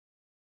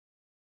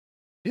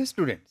Dear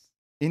students,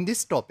 in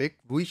this topic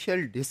we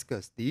shall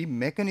discuss the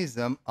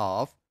mechanism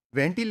of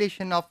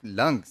ventilation of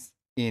lungs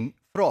in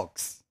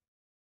frogs.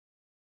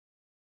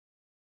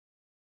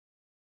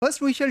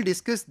 First we shall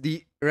discuss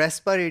the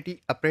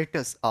respiratory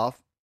apparatus of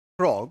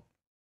frog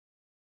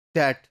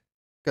that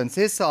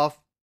consists of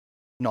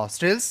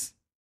nostrils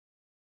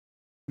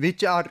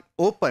which are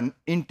open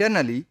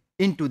internally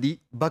into the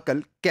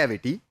buccal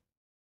cavity,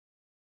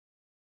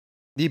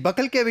 the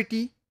buccal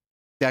cavity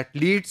that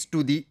leads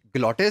to the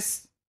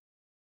glottis,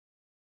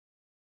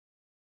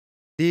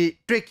 the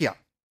trachea,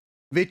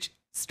 which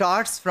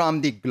starts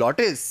from the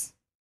glottis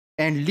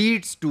and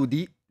leads to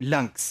the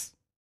lungs.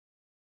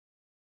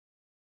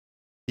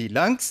 The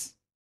lungs,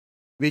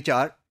 which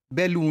are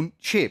balloon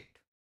shaped.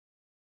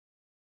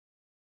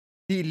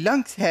 The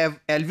lungs have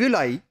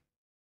alveoli,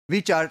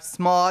 which are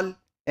small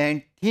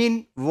and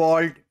thin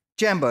walled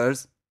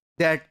chambers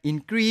that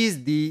increase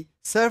the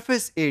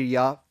surface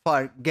area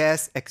for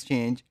gas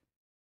exchange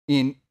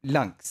in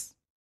lungs.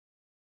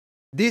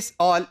 This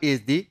all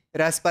is the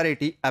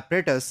respiratory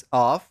apparatus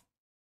of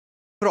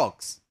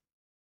frogs.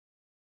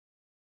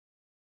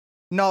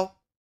 Now,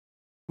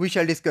 we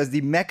shall discuss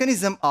the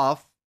mechanism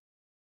of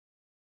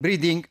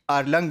breathing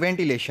or lung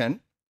ventilation,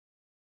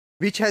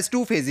 which has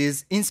two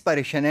phases,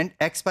 inspiration and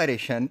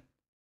expiration.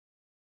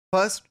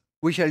 First,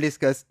 we shall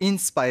discuss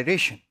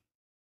inspiration.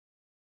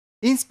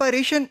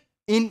 Inspiration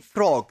in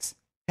frogs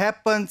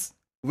happens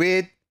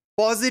with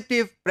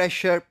positive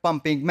pressure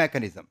pumping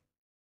mechanism.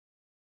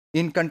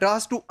 In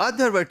contrast to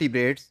other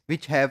vertebrates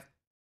which have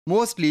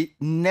mostly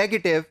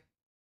negative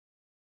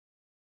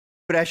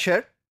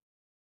pressure,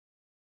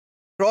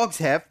 frogs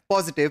have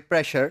positive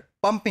pressure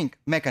pumping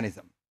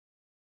mechanism.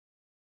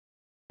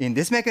 In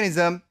this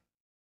mechanism,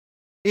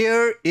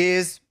 air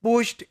is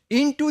pushed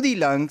into the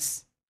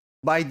lungs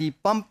by the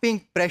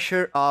pumping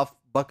pressure of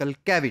buccal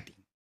cavity.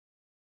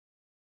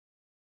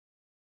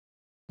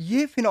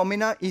 ये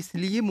phenomena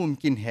इसलिए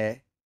मुमकिन है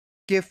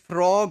कि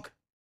frog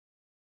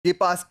के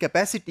पास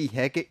capacity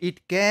है कि it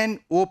can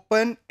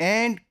open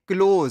and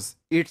close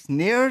it's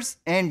नेयर्स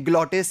and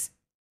glottis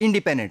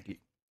independently.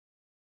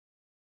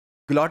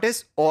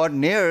 Glottis और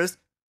नेयर्स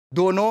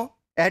दोनों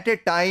एट ए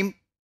टाइम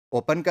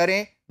ओपन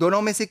करें,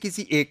 दोनों में से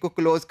किसी एक को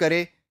क्लोज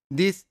करें.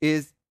 This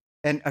is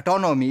an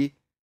autonomy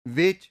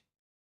which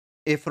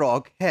a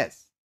frog has.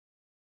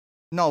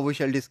 Now we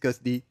shall discuss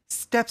the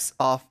steps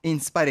of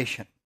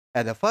inspiration.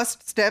 At the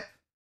first step,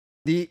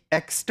 the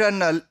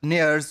external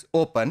nares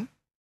open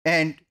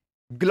and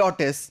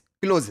glottis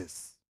closes.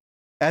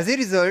 As a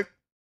result,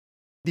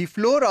 the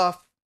floor of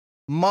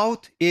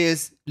mouth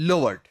is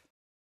lowered.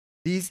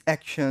 These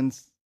actions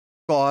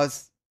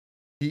cause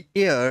the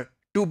air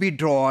to be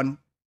drawn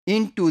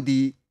into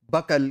the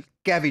buccal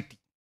cavity.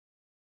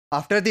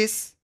 After this,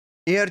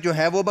 air जो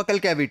है वो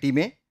buccal cavity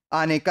में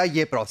आने का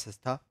ये process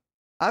था.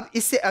 अब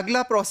इससे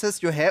अगला प्रोसेस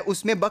जो है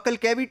उसमें बकल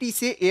कैविटी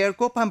से एयर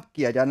को पंप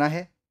किया जाना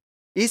है.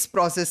 इस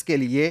प्रोसेस के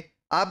लिए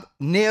अब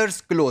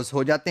नेयर्स क्लोज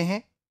हो जाते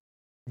हैं,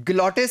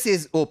 glottis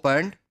is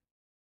opened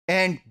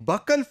and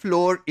buckle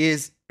floor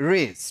is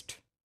raised.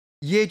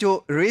 ये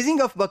जो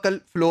रेजिंग ऑफ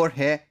बकल फ्लोर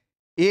है,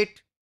 it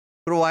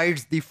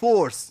provides the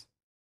force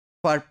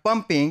for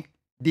pumping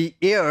the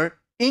air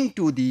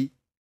into the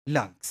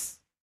lungs.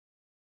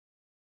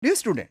 Dear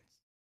students,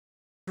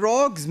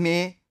 frogs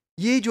में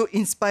ये जो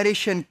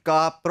इंस्पायरेशन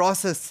का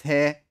प्रोसेस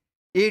है,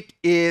 it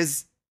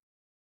is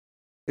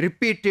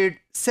repeated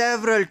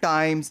several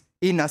times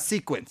in a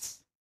sequence.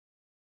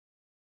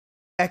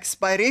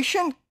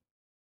 Expiration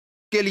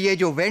के लिए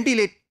जो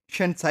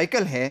वेंटिलेशन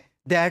साइकिल है,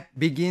 that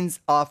begins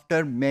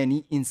after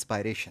many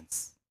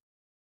इंस्पायरेशंस.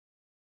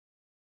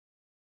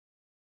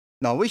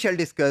 Now we shall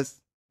discuss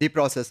the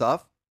process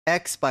of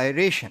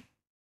expiration.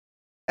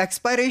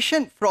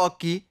 Expiration frog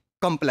की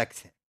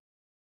कॉम्प्लेक्स है.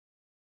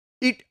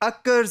 It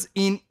occurs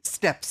in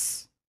steps.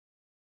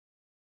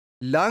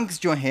 Lungs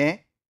जो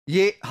हैं,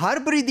 ये हर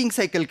breathing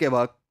cycle के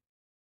वक्त,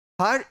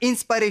 हर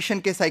इंस्पायरेशन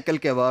के साइकिल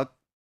के वक्त,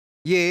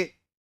 ये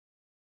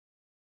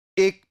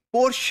एक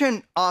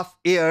पोर्शन ऑफ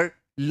एयर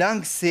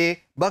लंग्स से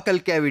बकल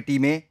कैविटी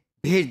में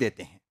भेज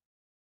देते हैं.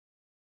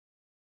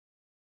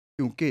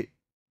 क्योंकि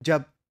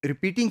जब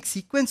रिपीटिंग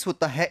सीक्वेंस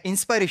होता है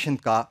इंस्पायरेशन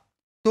का,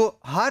 तो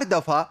हर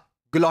दफा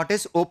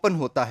ग्लॉटिस ओपन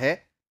होता है,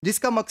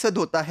 जिसका मकसद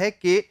होता है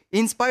कि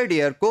इंस्पायर्ड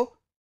एयर को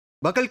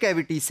बकल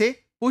कैविटी से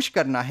पुश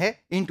करना है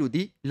इनटू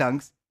दी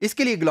लंग्स.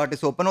 इसके लिए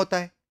ग्लॉटिस ओपन होता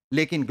है,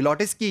 लेकिन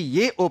ग्लॉटिस की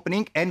ये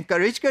ओपनिंग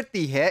एनकरेज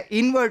करती है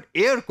इनवर्ड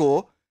एयर को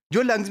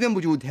जो लंग्स में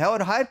मौजूद है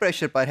और हाई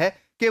प्रेशर पर है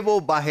कि वो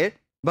बाहर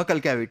बकल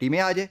कैविटी में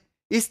आ जाए.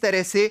 इस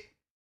तरह से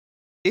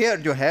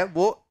एयर जो है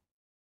वो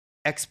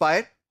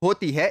एक्सपायर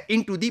होती है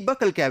इनटू दी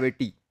बकल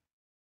कैविटी.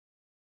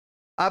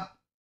 अब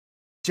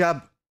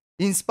जब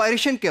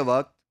इंस्पायरेशन के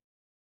वक्त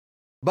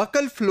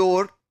बकल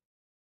फ्लोर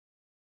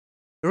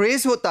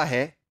रेज होता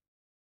है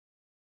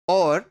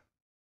और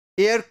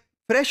एयर,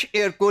 फ्रेश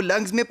एयर को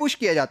लंग्स में पुश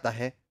किया जाता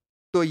है,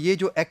 तो ये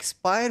जो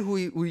एक्सपायर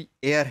हुई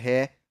एयर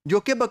है जो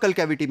कि बकल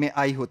कैविटी में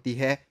आई होती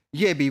है,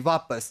 ये भी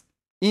वापस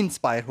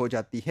इंस्पायर हो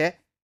जाती है.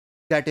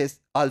 That is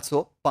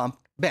also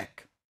pumped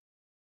back.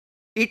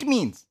 It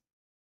means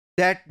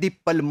that the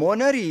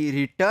pulmonary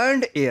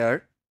returned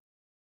air,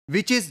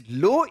 which is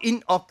low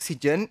in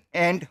oxygen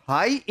and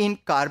high in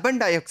carbon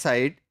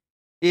dioxide,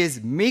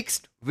 is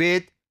mixed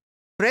with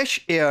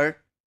fresh air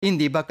in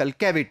the buccal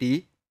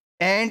cavity,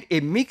 and a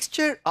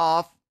mixture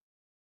of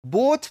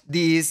both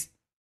these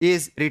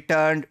is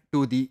returned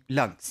to the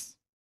lungs.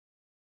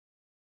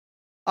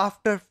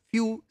 After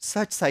few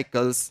such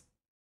cycles,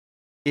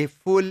 a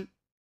full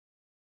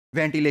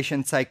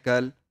ventilation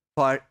cycle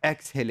for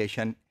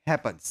exhalation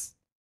happens.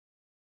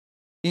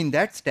 In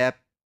that step,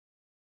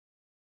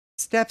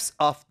 steps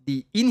of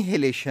the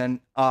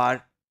inhalation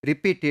are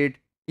repeated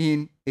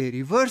in a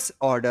reverse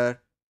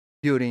order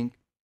during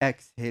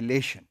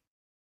exhalation.